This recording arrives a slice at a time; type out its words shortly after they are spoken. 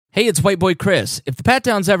Hey, it's White Boy Chris. If the Pat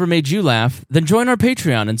Downs ever made you laugh, then join our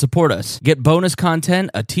Patreon and support us. Get bonus content,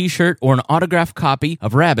 a t-shirt, or an autographed copy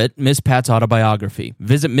of Rabbit, Miss Pat's autobiography.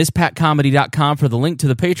 Visit MissPatComedy.com for the link to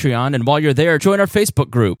the Patreon, and while you're there, join our Facebook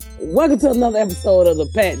group. Welcome to another episode of the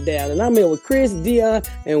Pat Down, and I'm here with Chris, Dion,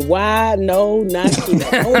 and why no, not Niki.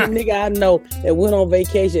 The only nigga I know that went on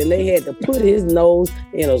vacation and they had to put his nose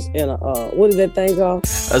in a what is that thing called?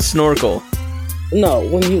 A snorkel. No,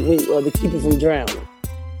 when to keep it from drowning.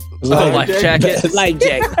 Life jacket. Life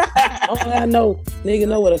jacket. Only I know, nigga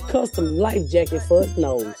know what a custom life jacket for his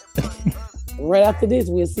nose. Right after this,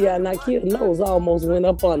 we'll see how Niki's nose almost went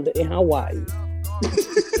up under in Hawaii.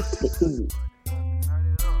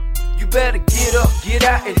 You better get up, get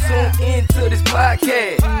out, and tune into this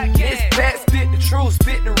podcast. This Pat spit the truth,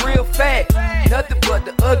 spit the real fact. Nothing but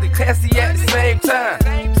the ugly, classy at the same time.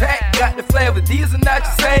 Pat got the flavor, these are not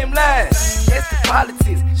your same lines. That's the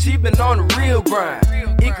politics, she been on the real grind.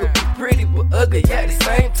 It could be pretty but ugly at the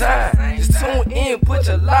same time. Just tune in, put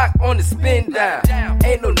your lock on the spin down.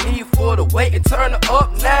 Ain't no need for the wait and turn it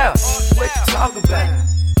up now. What you talking about?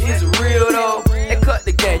 Is it real though? And cut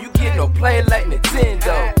the game, you get no play like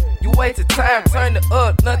Nintendo. You wasted time, turn it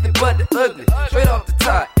up, nothing but the ugly. Straight off the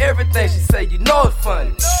top, everything she say, you know it's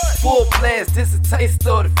funny. Full blast, this a taste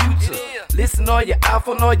of the future. Listen on your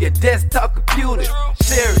iPhone, on your desktop computer.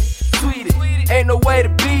 Share it, tweet it, ain't no way to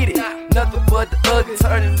beat it. Nothing but the ugly,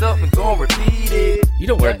 turn it up and gon' repeat it. You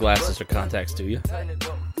don't wear glasses or contacts, do you?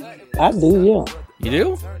 I do, yeah. You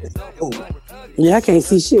do? Yeah, I can't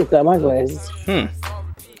see shit without my glasses.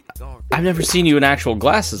 I've never seen you in actual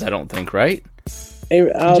glasses, I don't think, right?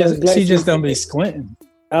 She just don't be squinting.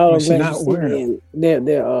 All She's not wearing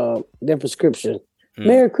their prescription.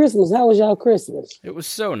 Merry Christmas. How was y'all Christmas? It was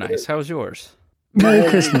so nice. How was yours? Merry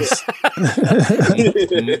Christmas.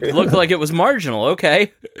 Looked like it was marginal.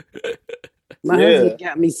 Okay. My husband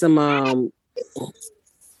got me some. I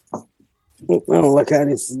don't look how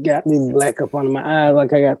this got me black up under my eyes.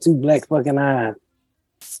 Like I got two black fucking eyes.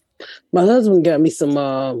 My husband got me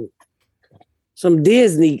some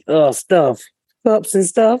Disney stuff, cups and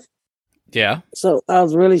stuff. Yeah. So I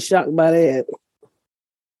was really shocked by that.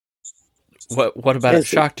 What about it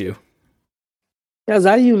shocked you? Because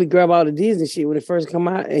I usually grab all the Disney shit when it first come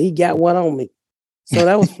out, and he got one on me. So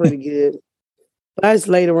that was pretty good. But I just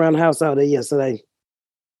laid around the house all day yesterday.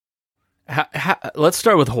 Let's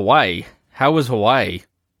start with Hawaii. How was Hawaii?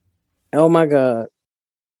 Oh my God.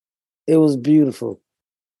 It was beautiful.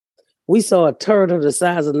 We saw a turtle the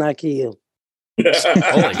size of Niki.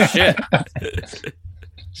 Holy shit.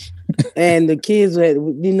 And the kids had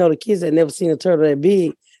never seen a turtle that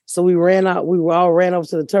big. So we all ran over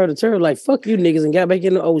to the turtle. The turtle like, fuck you niggas, and got back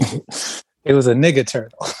in the ocean. It was a nigga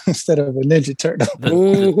turtle instead of a ninja turtle.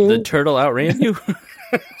 The turtle outran you?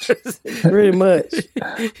 Pretty much.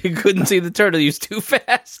 You couldn't see the turtle, he was too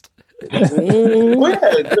fast.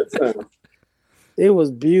 It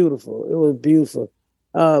was beautiful. It was beautiful.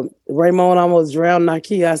 Raymond almost drowned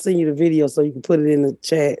Niki. I seen you the video so you can put it in the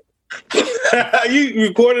chat. You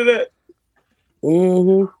recorded it?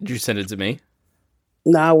 Mm-hmm. Did you send it to me?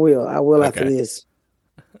 No, I will after this.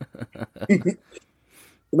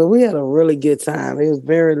 But we had a really good time. It was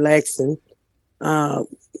very relaxing. I'm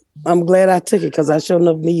glad I took it because I sure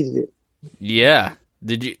enough needed it. Yeah.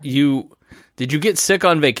 Did you get sick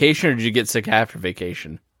on vacation or did you get sick after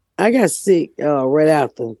vacation? I got sick right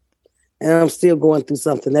after. And I'm still going through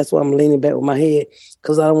something. That's why I'm leaning back with my head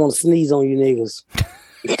because I don't want to sneeze on you niggas.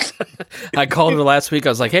 I called her last week. I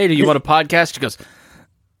was like, hey, do you want a podcast? She goes,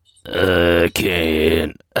 I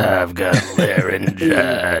can't. I've got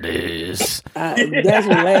laryngitis. That's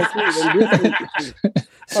what last week.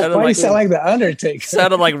 Why you sound like the Undertaker?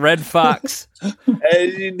 Sounded like Red Fox.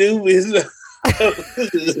 As you do, I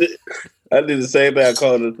did the same thing. I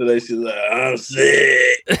called her today. She's like, I'm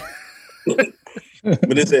sick.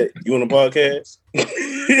 But they said, you want a podcast? Yeah,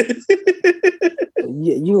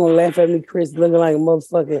 you gonna laugh at me, Chris, looking like a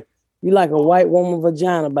motherfucker. You like a white woman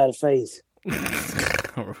vagina by the face.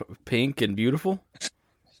 Pink and beautiful?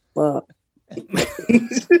 One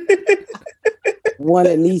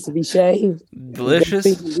that needs to be shaved. Delicious.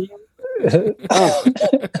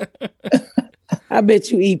 I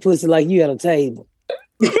bet you eat pussy like you at a table.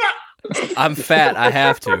 I'm fat. I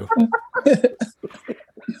have to.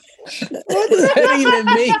 What does that even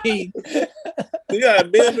mean? You got a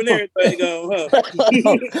bib and everything going, huh?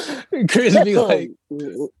 Chris be like,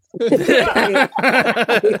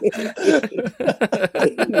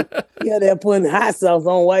 yeah, they're putting hot sauce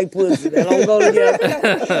on white pussy. That don't go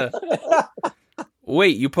together.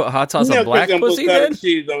 Wait, you put hot sauce on black pussy then?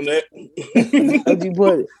 Cheese on that. How'd you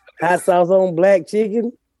put hot sauce on black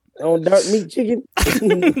chicken? On dark meat chicken.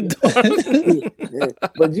 Yeah.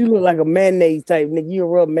 But you look like a mayonnaise type, nigga. You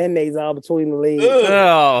rub mayonnaise all between the legs.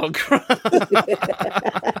 Oh,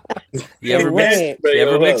 you ever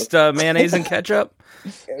mixed mayonnaise and ketchup?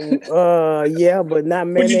 Yeah, but not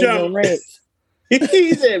mayonnaise and ranch.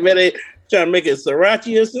 He said, man, they trying to make it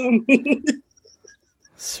sriracha or something.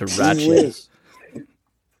 Sriracha.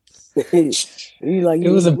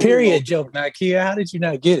 It was a period joke, Niki. How did you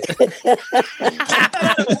not get it?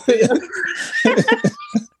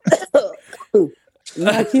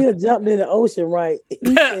 Niki jumped in the ocean, right?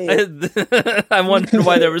 He said, I wondered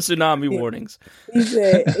why there were tsunami warnings. He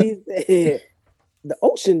said, the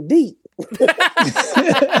ocean deep.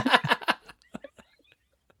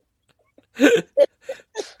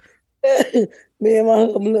 Me and my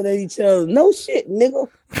husband looked at each other. No shit, nigga.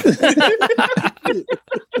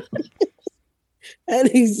 And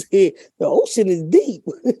he said, the ocean is deep.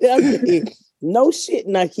 I said, no shit,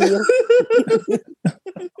 Nakia.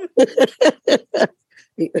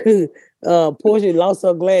 Portia lost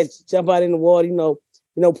her glass. She jumped out in the water. You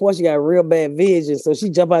know, Portia got real bad vision, so she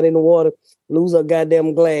jumped out in the water, lose her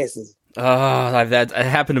goddamn glasses. Oh, that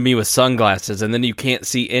happened to me with sunglasses, and then you can't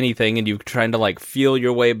see anything, and you're trying to like feel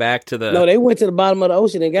your way back to the. No, they went to the bottom of the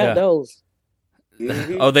ocean and got those.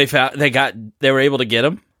 Mm-hmm. Oh, they were able to get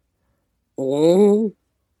them. Mm-hmm.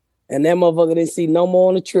 And that motherfucker didn't see no more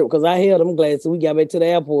on the trip because I held them glasses. We got back to the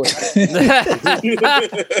airport.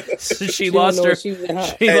 So she lost her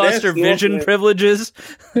vision privileges.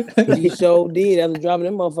 She sure did. After dropping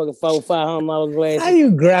them motherfucker $400-500 glasses. How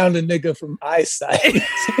you ground a nigga from eyesight?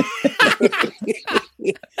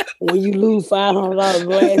 When you lose $500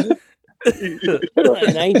 glasses,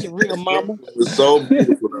 and ain't your real mama. It was so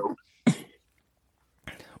beautiful though.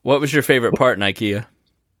 What was your favorite part, Nike?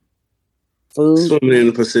 Food. Swimming in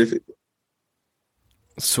the Pacific.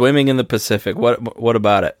 Swimming in the Pacific. What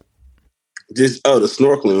about it? Just the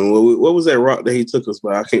snorkeling. What was that rock that he took us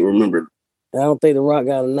by? I can't remember. I don't think the rock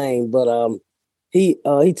got a name, but he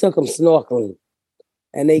took them snorkeling,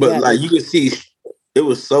 and you could see it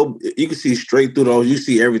was so you could see straight through those. You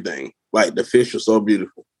see everything. Like the fish was so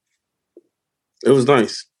beautiful. It was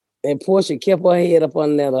nice. And Portia kept her head up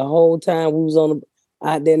on there the whole time we was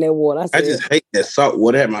out there in that water. I just hate that salt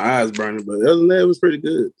water. Had my eyes burning, but other than that, it was pretty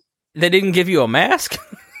good. They didn't give you a mask?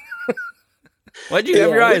 Why'd you have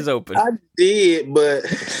your eyes open? I did, but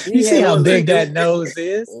you see how big that nose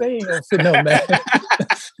is? They ain't gonna fit no mask.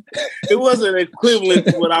 It wasn't equivalent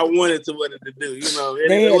to what I wanted to do. You know,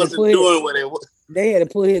 it wasn't doing what it was. They had to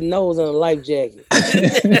put his nose on a life jacket.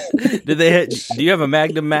 Do you have a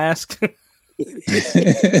Magnum mask?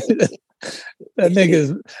 That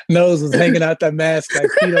nigga's nose was hanging out that mask like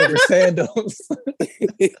feet over sandals.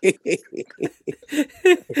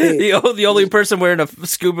 The only person wearing a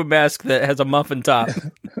scuba mask that has a muffin top.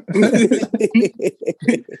 They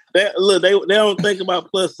don't think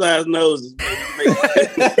about plus size noses.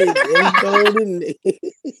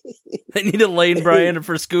 They need a Lane Bryant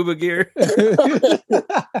for scuba gear.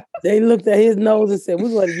 They looked at his nose and said, "We're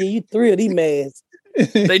going to give you 3 of these masks."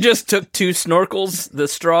 They just took 2 snorkels, the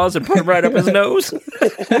straws, and put them right up his nose.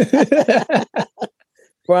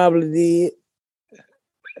 Probably did.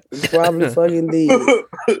 Probably fucking did.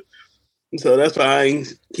 So that's why I ain't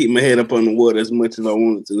keep my head up on the water as much as I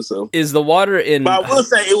wanted to. So is the water in? But I will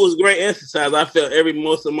say it was great exercise. I felt every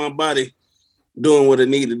muscle of my body doing what it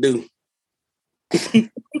needed to do.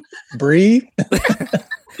 Breathe.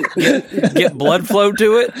 Get blood flow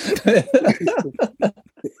to it.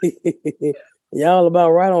 Y'all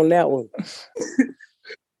about right on that one.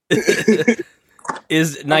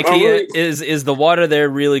 Is Nike is the water there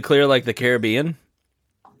really clear like the Caribbean?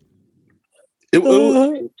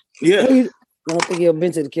 Yeah. I don't think you've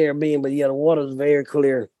been to the Caribbean, but yeah, the water is very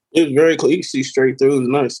clear. It was very clear. You can see straight through. It was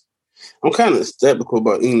nice. I'm kind of skeptical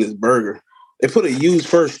about eating this burger. They put a use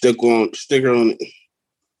first sticker on it.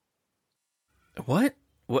 What?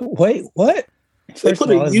 Wait, what? They put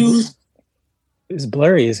a use. It's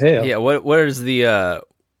blurry as hell. Yeah, where's the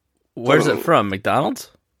where's it from?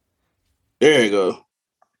 McDonald's? There you go.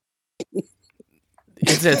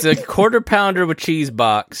 It's a quarter pounder with cheese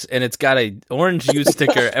box, and it's got a orange juice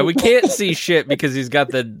sticker, and we can't see shit because he's got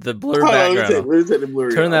the blurred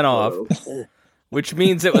background. Turn that off. Which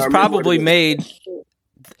means it was probably made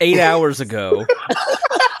 8 hours ago.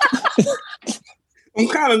 I'm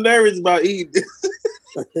kind of nervous about eating this.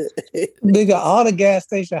 Nigga, all the gas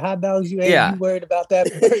station hot dogs you ate, you worried about that?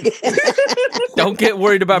 Don't get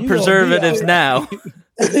worried about preservatives now.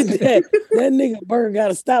 that nigga burger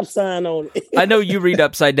got a stop sign on it. I know you read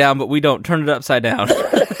upside down, but we don't. Turn it upside down.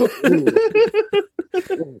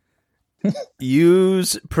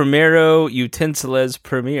 Use Primero Utensiles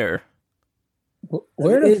Premier.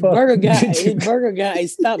 Where the his fuck burger guy, did you- his burger got a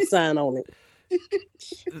stop sign on it.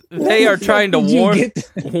 They are trying to did you warn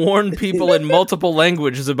get- warn people in multiple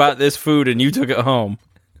languages about this food, and you took it home.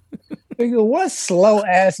 Nigga, what slow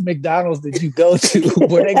ass McDonald's did you go to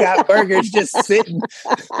where they got burgers just sitting,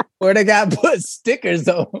 where they got put stickers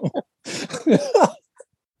on?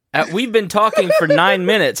 We've been talking for 9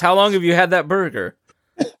 minutes. How long have you had that burger?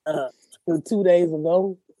 2 days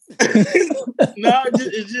ago. No,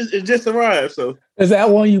 it just arrived. So Is that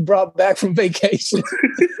one you brought back from vacation?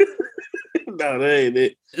 no, that ain't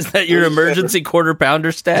it. Is that your emergency quarter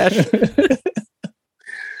pounder stash? I'm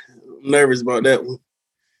nervous about that one.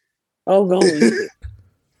 Oh, go eat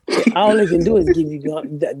it. All they can do is give you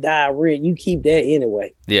diarrhea. You keep that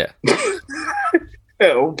anyway. Yeah. Yeah,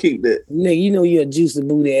 I'll keep that. Nigga, you know you're a juicy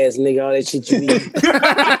booty ass nigga, all that shit you eat.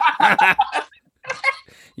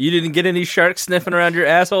 You didn't get any sharks sniffing around your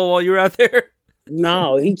asshole while you were out there?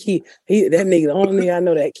 No, that nigga, the only nigga I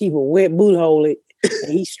know that keep a wet boot hole and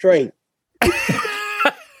he's straight.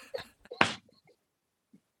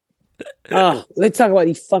 Let's talk about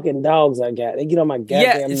these fucking dogs I got. They get on my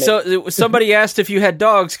goddamn neck. So somebody asked if you had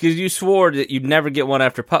dogs because you swore that you'd never get one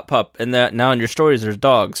after Pup, and that now in your stories there's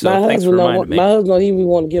dogs. So thanks for reminding me. My husband don't even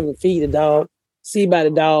want to give him feed the dog, see by the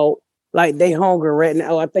dog, like they hungry right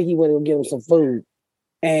now. I think he went to give him some food,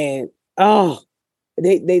 and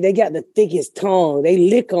they got the thickest tongue. They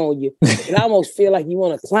lick on you, and I almost feel like you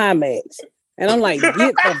want to climax. And I'm like, get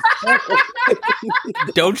the fuck away.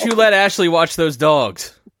 Don't you let Ashley watch those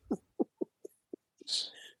dogs.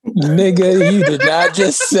 Nigga, you did not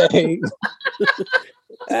just say.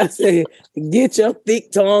 I said, get your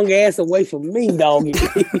thick tongue ass away from me, doggy.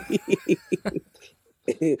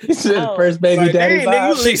 You said first baby daddy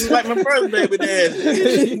vibe. She's like my first baby daddy.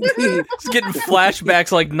 It's getting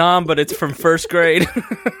flashbacks like Nom, but it's from first grade.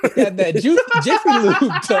 Got that Jiffy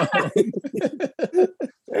Lube tongue.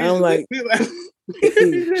 I'm like,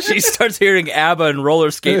 She starts hearing ABBA and roller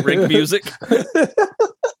skate rink music.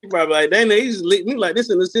 You probably like, dang, they used to lick me like this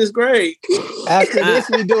in the 6th grade. After this,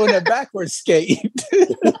 we doing a backwards skate.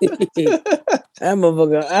 that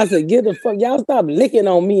motherfucker, I said, get the fuck, y'all stop licking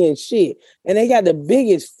on me and shit. And they got the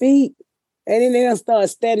biggest feet. And then they done start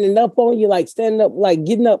standing up on you, like standing up, like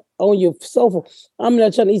getting up on your sofa. I'm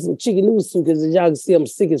not trying to eat some chicken noodle soup because y'all can see I'm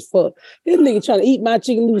sick as fuck. This nigga trying to eat my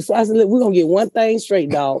chicken noodle soup. I said, look, we're going to get one thing straight,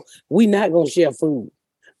 dog. We not going to share food.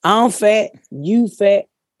 I'm fat, you fat,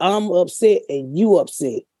 I'm upset, and you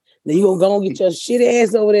upset. Then you going to go and get your shit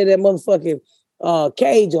ass over there, that motherfucking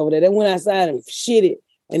cage over there. They went outside and shit it.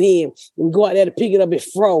 And then we go out there to pick it up, it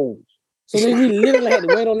froze. So then we literally had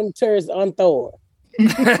to wait on them turds to unthaw it.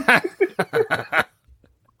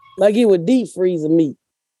 Like it would deep freeze the meat.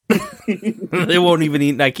 They won't even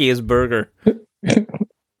eat Nike's burger.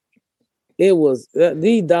 It was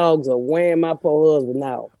these dogs are wearing my poor husband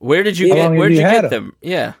out. Where did you get them?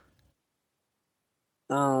 Yeah.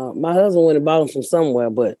 My husband went and bought them from somewhere,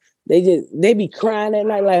 but they be crying at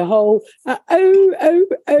night like, oh.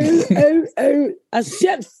 I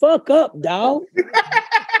shut fuck up, dog.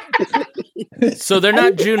 So they're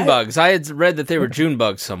not June bugs. I had read that they were June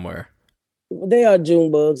bugs somewhere. They are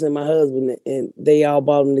June bugs, and my husband and they all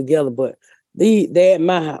bought them together. But they're at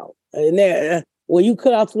my house, and they're when you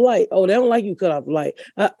cut off the light. Oh, they don't like you cut off the light.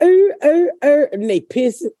 And they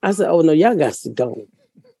piss. I said, oh no, y'all got to go.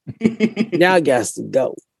 Y'all got to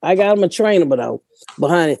go. I got him a trainer, but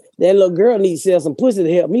behind it, that little girl needs to sell some pussy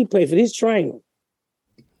to help me pay for this trainer.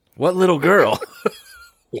 What little girl?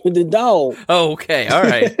 The dog. Oh, okay. All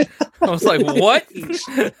right. I was like, what?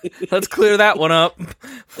 Let's clear that one up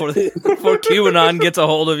before QAnon gets a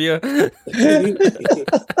hold of you.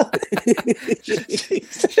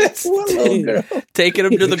 Taking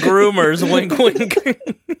him to the groomers. Wink, wink.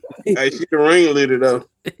 Hey, she the ringleader, though.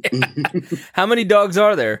 How many dogs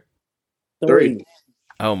are there? 3.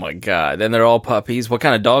 Oh, my God. And they're all puppies. What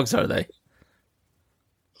kind of dogs are they?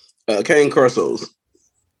 Cane Corsos.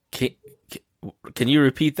 Can you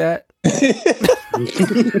repeat that?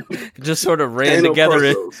 Just sort of ran together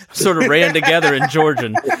in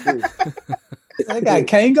Georgian. They got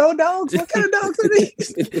Kango dogs? What kind of dogs are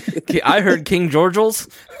these? I heard King Georgials.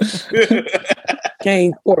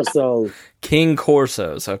 Cane Corsos. King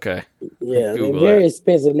Corsos, okay. Yeah, they're very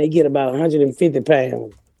expensive. They get about 150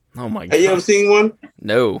 pounds. Oh my God. Have you ever seen one?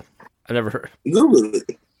 No. I never heard. Google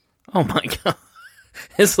it. Oh my God.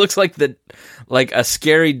 This looks like a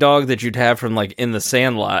scary dog that you'd have from like in the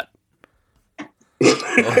Sandlot.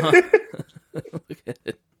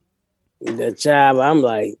 The child, I'm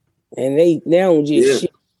like, and they don't just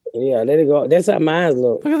shit. Yeah, there they go. That's how mine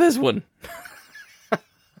look. Look at this one.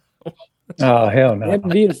 Oh, hell no. They're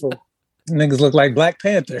beautiful. Niggas look like Black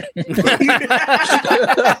Panther.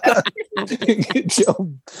 Get your-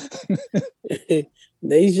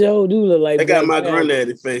 They sure do look like They got my Black Panther.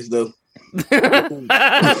 granddaddy face though. Look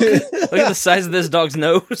at the size of this dog's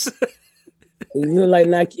nose. He look like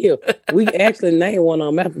Niki. We actually named one of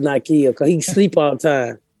them after Niki because he sleep all the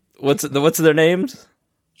time. What's their names?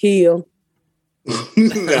 Kill.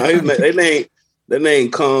 They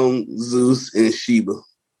name Kong, Zeus, and Sheba.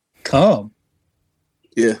 Come.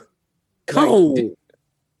 Yeah. Kong.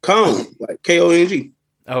 Kong, like Kong.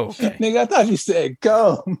 Oh, okay. Nigga, I thought you said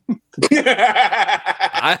come.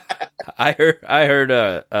 I heard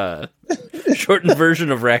a shortened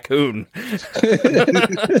version of raccoon.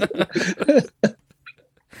 I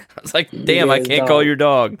was like, damn, Yeah, I can't dog. call your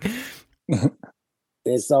dog.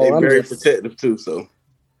 And so They're I'm very just, protective too. So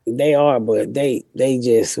they are, but they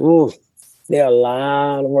just, ooh, they're a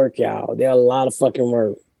lot of work, y'all. They're a lot of fucking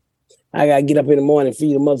work. I gotta get up in the morning,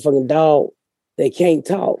 feed a motherfucking dog. They can't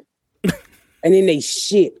talk. And then they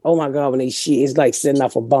shit. Oh my God, when they shit, it's like setting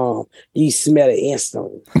off a bomb. You smell it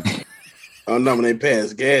instantly. oh no, when they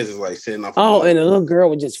pass gas, it's like setting off. Oh, and a little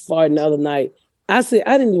girl was just farting the other night. I said,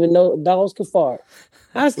 I didn't even know dogs could fart.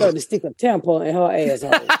 I started to stick a tampon in her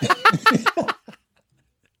asshole.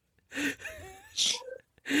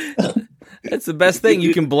 That's the best thing.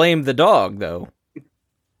 You can blame the dog, though.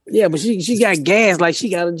 Yeah, but she got gas like she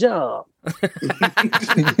got a job.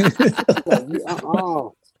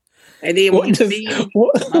 And then when you feed them,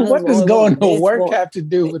 What does going to this work one. have to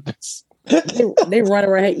do with this? they run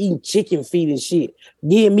around here eating chicken feet and shit.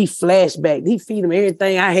 Giving me flashback. He feed them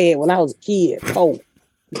everything I had when I was a kid. Oh,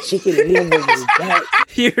 chicken livers and back.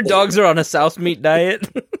 Your dogs are on a South meat diet.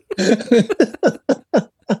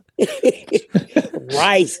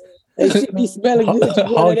 Rice. They should be smelling good.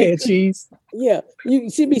 Hog head cheese. Yeah, you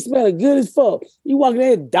should be smelling good as fuck. You walking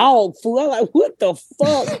there dog food. I'm like, what the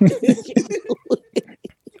fuck?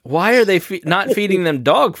 Why are they not feeding them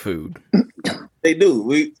dog food? They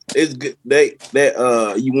do. It's good.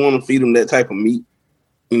 You want to feed them that type of meat.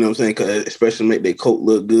 You know what I'm saying? Cause especially make their coat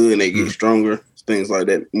look good and they get stronger. Things like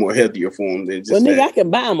that, more healthier for them. Than just Well, nigga, that. I can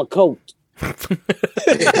buy him a coat.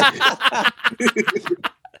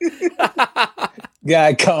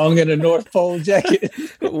 Guy Kong in a North Pole jacket.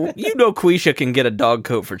 You know Quisha can get a dog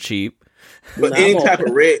coat for cheap. But Nah, any I'm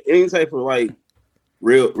type of like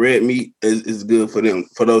real red meat is good for them,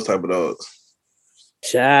 for those type of dogs.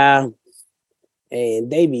 Child.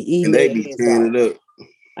 And they be eating. And they their be hands tearing off. it up.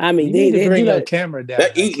 I mean, You they need to bring do your like, camera down.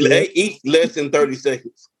 They eat less than 30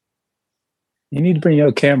 seconds. You need to bring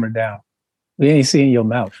your camera down. We ain't seeing your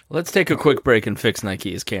mouth. Let's take a quick break and fix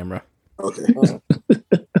Nike's camera. Okay.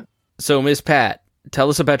 So, Miss Pat, tell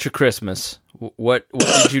us about your Christmas. What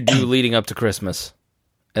did you do leading up to Christmas?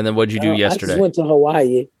 And then what did you do I yesterday? just went to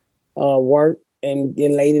Hawaii, work, and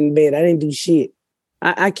then laid in bed. I didn't do shit.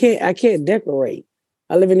 I can't decorate.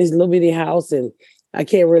 I live in this little bitty house and I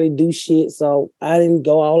can't really do shit. So I didn't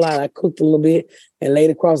go all out. I cooked a little bit and laid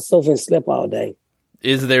across the sofa and slept all day.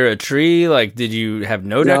 Is there a tree? Like, did you have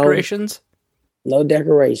no decorations? No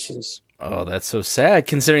decorations. Oh, that's so sad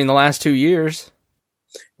considering the last 2 years.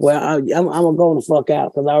 Well, I'm gonna go the fuck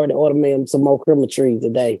out because I already ordered me some more Christmas trees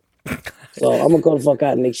today. So I'm gonna go the fuck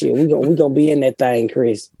out next year. We gonna be in that thing,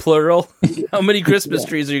 Chris. Plural? How many Christmas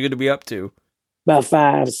trees are you going to be up to? About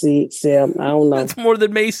 5, 6, 7. I don't know. That's more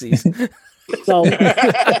than Macy's. So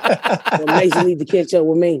Mason need to catch up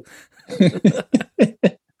with me.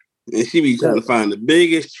 And she be trying to find the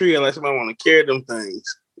biggest tree unless somebody want to carry them things.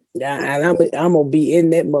 Yeah, and I'm gonna be in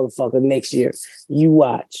that motherfucker next year. You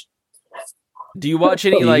watch. Do you watch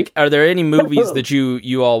any, like, are there any movies that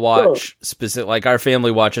you all watch specific? Like, our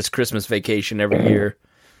family watches Christmas Vacation every year.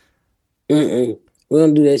 We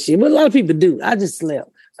don't do that shit. But a lot of people do. I just slept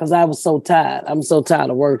because I was so tired. I'm so tired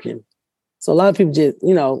of working. So a lot of people just,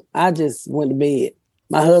 I just went to bed.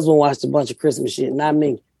 My husband watched a bunch of Christmas shit, not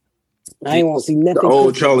me. I ain't want to see nothing. The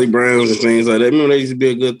old Christmas. Charlie Browns and things like that. Remember they used to be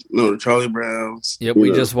a good, the Charlie Browns. Yep,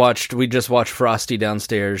 we just watched Frosty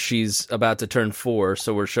downstairs. She's about to turn 4,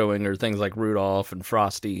 so we're showing her things like Rudolph and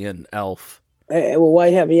Frosty and Elf. Hey, well, why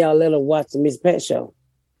haven't y'all let her watch the Miss Pat show?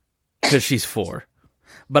 Because she's 4.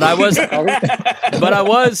 But I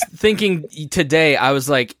was thinking today, I was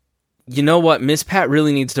like, you know what? Miss Pat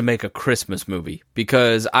really needs to make a Christmas movie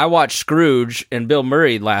because I watched Scrooge and Bill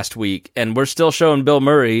Murray last week, and we're still showing Bill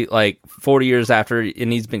Murray like 40 years after,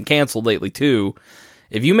 and he's been canceled lately too.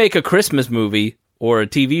 If you make a Christmas movie or a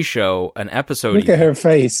TV show, an episode, Look at her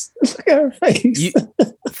face. Look at her face.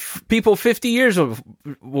 People 50 years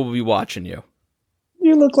will be watching you.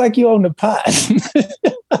 You look like you own the pot.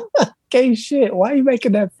 Okay, shit. Why are you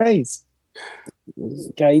making that face?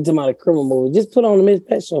 God, you talking about a criminal movie? Just put on the Miss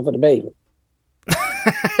Pat show for the baby.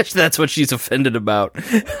 That's what she's offended about.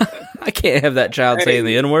 I can't have that child saying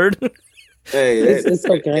the N-word. Hey, It's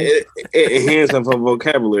okay. It enhances her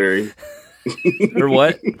vocabulary. Or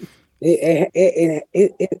what? It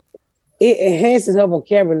enhances her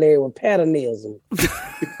vocabulary with patternism.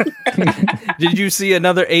 Did you see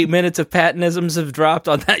another 8 minutes of Pattonisms have dropped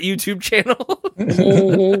on that YouTube channel?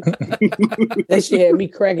 That shit had me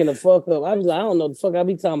cracking the fuck up. I was like, I don't know the fuck I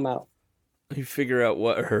be talking about. You figure out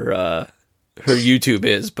what her YouTube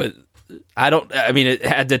is, but I mean, it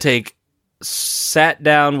had to take sat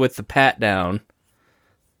down with the pat down.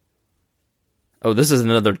 Oh, this is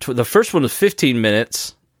another. The first one was 15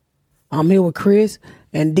 minutes. I'm here with Chris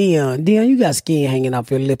and Dion. Dion, you got skin hanging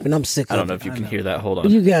off your lip, and I'm sick of it. I don't know if you can hear that. Hold on.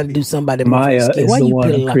 You got to do somebody. Maya skin. is Why the you one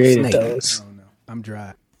peeling who like a created snake? those. No, I'm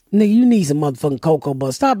dry. Nigga, you need some motherfucking cocoa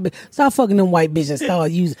butter. Stop fucking them white bitches and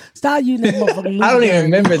start using that motherfucking. I don't even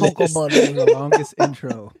remember cocoa this. butter. This is the longest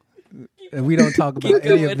intro. And we don't talk about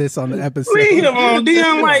any of this on the episode. Leave him on.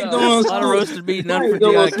 Dion like doing A lot of roasted meat, none for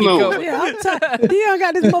Dion Dion. Keep going. Yeah, I'm tired. Dion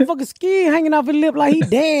got this motherfucking skin hanging off his lip like he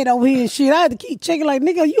dead over here and shit. I had to keep checking like,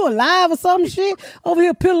 nigga, you alive or some shit? Over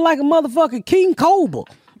here peeling like a motherfucking King Cobra.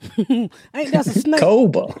 Ain't that a snake?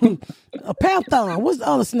 Cobra. A python. What's the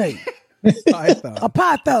other snake? Python. A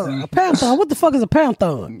python. A python. What the fuck is a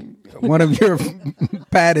python? One of your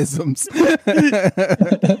patisms.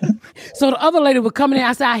 So the other lady was coming in.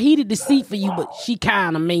 I said, I heated the seat for you, but she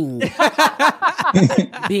kind of mean.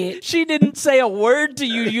 Bitch. She didn't say a word to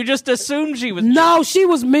you. You just assumed she was. No, she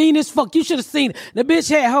was mean as fuck. You should have seen it. The bitch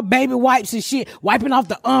had her baby wipes and shit, wiping off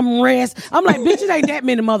the unrest. I'm like, bitch, it ain't that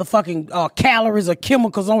many motherfucking calories or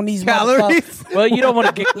chemicals on these Calories? Well, you don't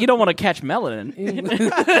want to catch melanin.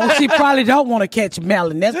 Well, she probably don't want to catch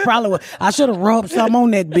melon. That's probably what I should have rubbed some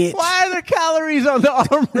on that bitch. Why are there calories on the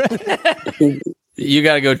armrest? You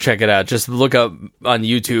got to go check it out. Just look up on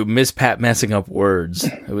YouTube, Miss Pat messing up words.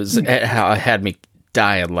 It had me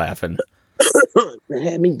dying laughing. It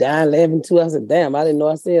had me dying laughing too. I said, damn, I didn't know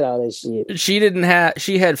I said all that shit. She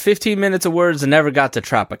had 15 minutes of words and never got to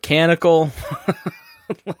Tropicanical.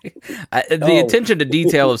 The attention to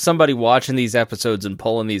detail of somebody watching these episodes and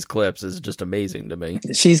pulling these clips is just amazing to me.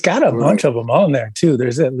 She's got a bunch of them on there too.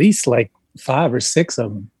 There's at least like 5 or 6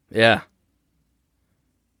 of them. Yeah.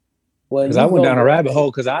 Well, Because I went down a rabbit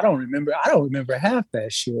hole because I don't remember half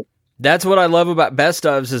that shit. That's what I love about Best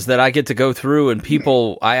Ofs is that I get to go through and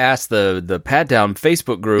I ask the Pat Down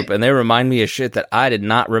Facebook group and they remind me of shit that I did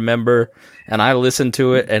not remember and I listen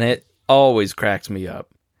to it and it always cracks me up.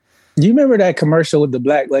 You remember that commercial with the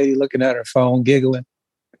black lady looking at her phone, giggling?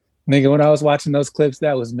 Nigga, when I was watching those clips,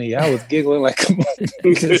 that was me. I was giggling like a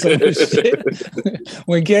shit.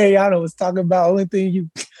 When Garyana was talking about only thing you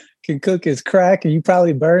can cook is crack, and you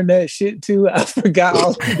probably burned that shit too. I forgot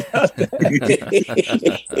all about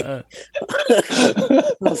that.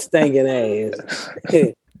 I'm stinking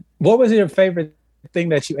ass. What was your favorite thing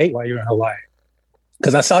that you ate while you were in Hawaii?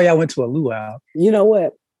 Because I saw y'all went to a luau. You know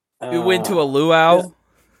what? You went to a luau?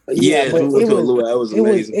 Yeah, but we went to a luau. It was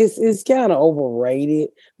amazing. It's kind of overrated,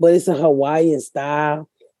 but it's a Hawaiian style.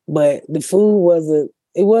 But the food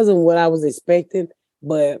wasn't what I was expecting.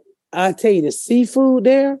 But I tell you, the seafood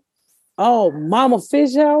there, oh, Mama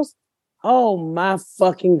Fish House, oh my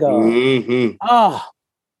fucking God. Mm-hmm.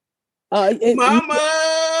 Mama!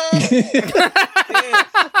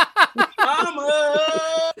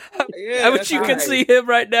 Mama! Yeah, I wish you could see him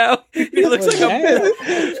right now. He looks like a bear.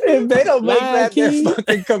 If they don't make that their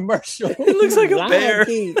fucking commercial. He looks like a bear.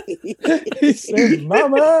 He said,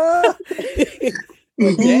 Mama!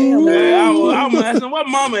 Damn, I'm asking, what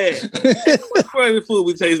Mama at? What crazy food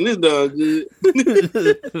we tasting? This dog good.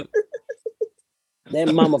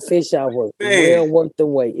 That Mama Fish House was well worth the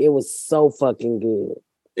wait. It was so fucking good.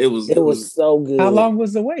 It was so good. How long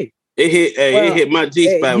was the wait? It hit my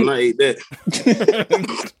G spot when I ate that.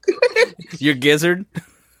 Your gizzard?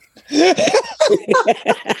 I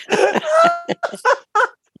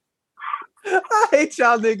hate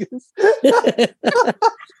y'all niggas.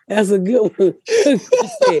 That's a good one.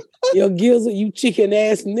 Said, your gizzard, you chicken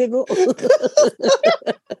ass nigga.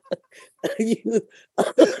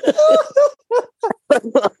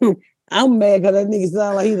 I'm mad because that nigga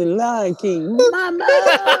sound like he the Lion King.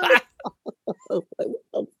 Mama! Like, what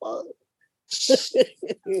the fuck?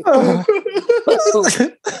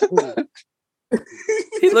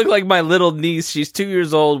 He looked like my little niece. She's 2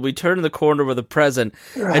 years old. We turned the corner with a present,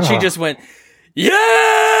 and she just went,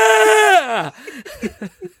 yeah!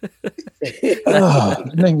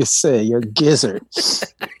 Nigga say your gizzard.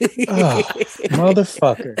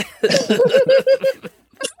 Motherfucker.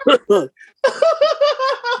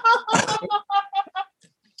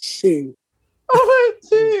 cheese. I hate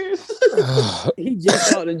cheese. He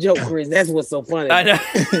just caught the joke, Chris. That's what's so funny. I know.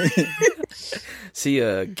 See,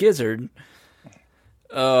 gizzard.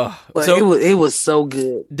 But So it was so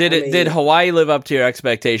good. did Hawaii live up to your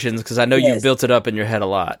expectations? Because I know you Yes. built it up in your head a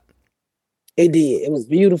lot. It did. It was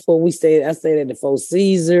beautiful. I stayed at the Four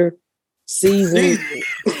Seasons.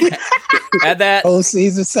 Add that. Oh,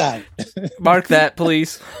 Caesar side. Mark that,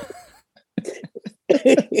 please.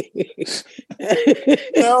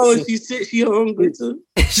 No, she said she hungry too.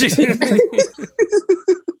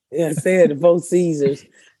 Yeah, I stayed at the Four Seasons,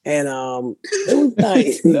 and it was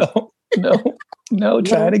nice. No.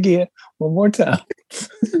 Try it again. One more time.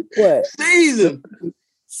 What Season.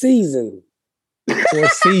 season? 4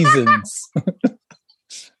 seasons.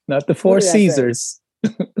 Not the Four What did I say? Caesars.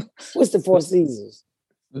 What's the Four Seasons?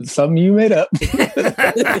 Something you made up. You're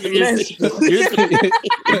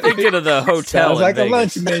thinking of the hotel. Sounds in like a Vegas.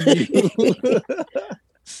 lunch menu.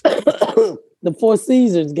 The Four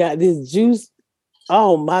Seasons got this juice.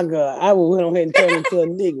 Oh my God! I went on ahead and turned into a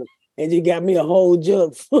nigga, and you got me a whole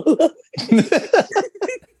jug full of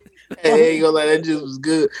Hey, I ain't gonna lie, that juice was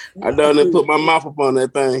good. I done and put my mouth up on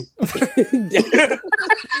that thing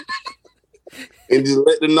and just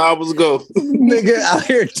let the novels go. Nigga out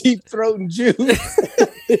here deep throating juice.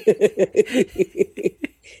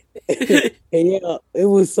 And yeah, it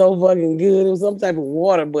was so fucking good. It was some type of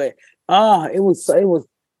water, but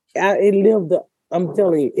it lived up. I'm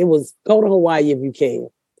telling you, it was go to Hawaii if you can.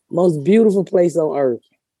 Most beautiful place on earth.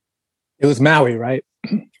 It was Maui, right?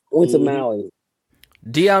 Went to Maui.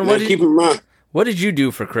 Dion, Now, keep in mind, what did you do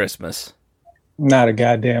for Christmas? Not a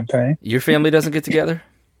goddamn thing. Your family doesn't get together?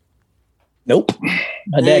 Nope.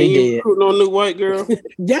 My daddy you did. recruiting on new white girl.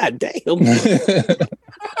 God damn.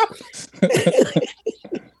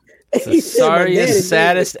 It's the sorriest,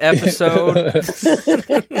 saddest episode.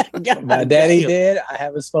 My daddy did. I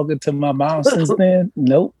haven't spoken to my mom since then.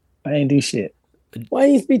 Nope. I ain't do shit. Why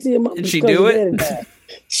you speak to your mom? Did she Because do your it? daddy died.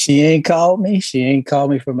 She ain't called me. She ain't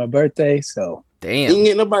called me for my birthday. So You Damn. ain't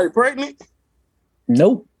get nobody pregnant.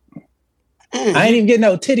 nope. I ain't even get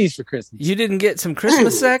no titties for Christmas. You didn't get some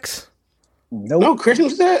Christmas sex? Nope. No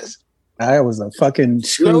Christmas sets. I was a fucking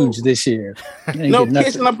Scrooge this year. I ain't No get nothing.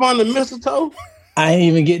 kissing up on the mistletoe. I ain't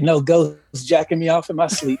even get no ghosts jacking me off in my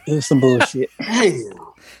sleep. It was some bullshit. Damn.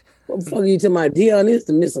 What the fuck are you talking about? Dion is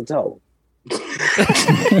the mistletoe.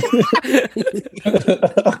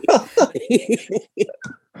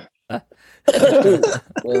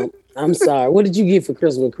 Well, I'm sorry. What did you get for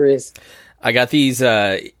Christmas, Chris? I got these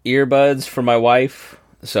earbuds for my wife,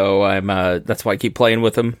 so I'm that's why I keep playing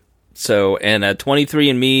with them. So, and a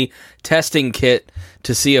 23andMe testing kit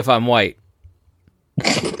to see if I'm white.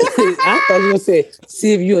 I thought you were going to say,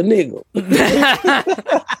 see if you a nigga.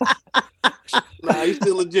 Nah, you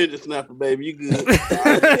still a ginger snapper, baby. You good. Is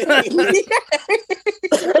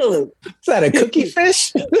that a cookie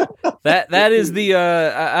fish? That is the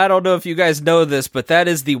I don't know if you guys know this, but that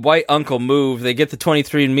is the white uncle move. They get the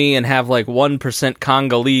 23andMe and have like 1%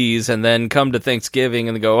 Congolese, and then come to Thanksgiving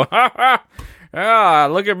and they go, ha ha, ah,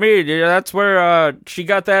 look at me, that's where she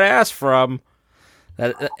got that ass from.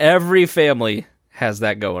 That every family has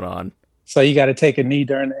that going on. So you got to take a knee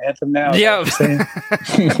during the anthem now? Yeah.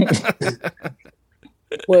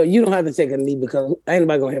 Well, you don't have to take a knee because ain't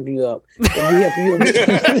nobody going to help you up. If we help you up,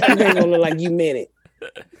 you ain't going to look like you meant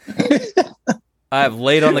it. I've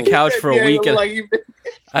laid on the couch for a week.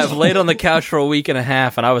 I've laid on the couch for a week and a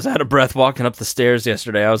half, and I was out of breath walking up the stairs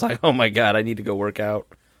yesterday. I was like, "Oh my God, I need to go work out."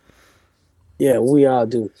 Yeah, we all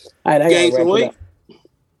do. All right, I Gain got to some wrap weight? it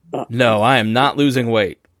up. No, I am not losing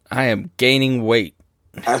weight. I am gaining weight.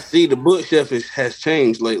 I see the bookshelf has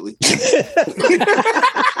changed lately.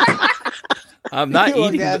 I'm not You a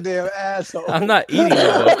eating. goddamn asshole. I'm not eating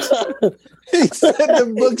the books. He said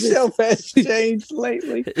the bookshelf has changed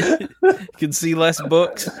lately. You can see less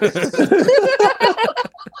books.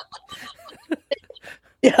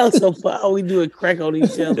 Yeah, so far all we do is crack on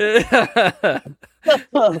each other.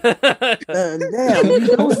 Damn,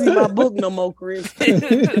 you don't see my book no more, Chris.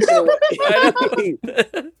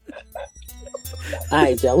 All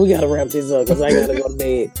right, y'all, we got to wrap this up because I got to go to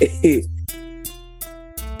bed.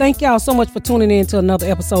 Thank y'all so much for tuning in to another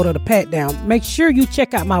episode of The Pat Down. Make sure you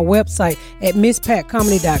check out my website at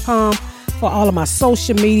misspatcomedy.com for all of my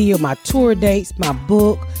social media, my tour dates, my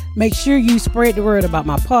book. Make sure you spread the word about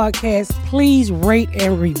my podcast. Please rate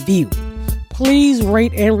and review. Please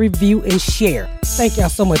rate and review and share. Thank y'all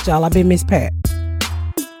so much, y'all. I've been Miss Pat.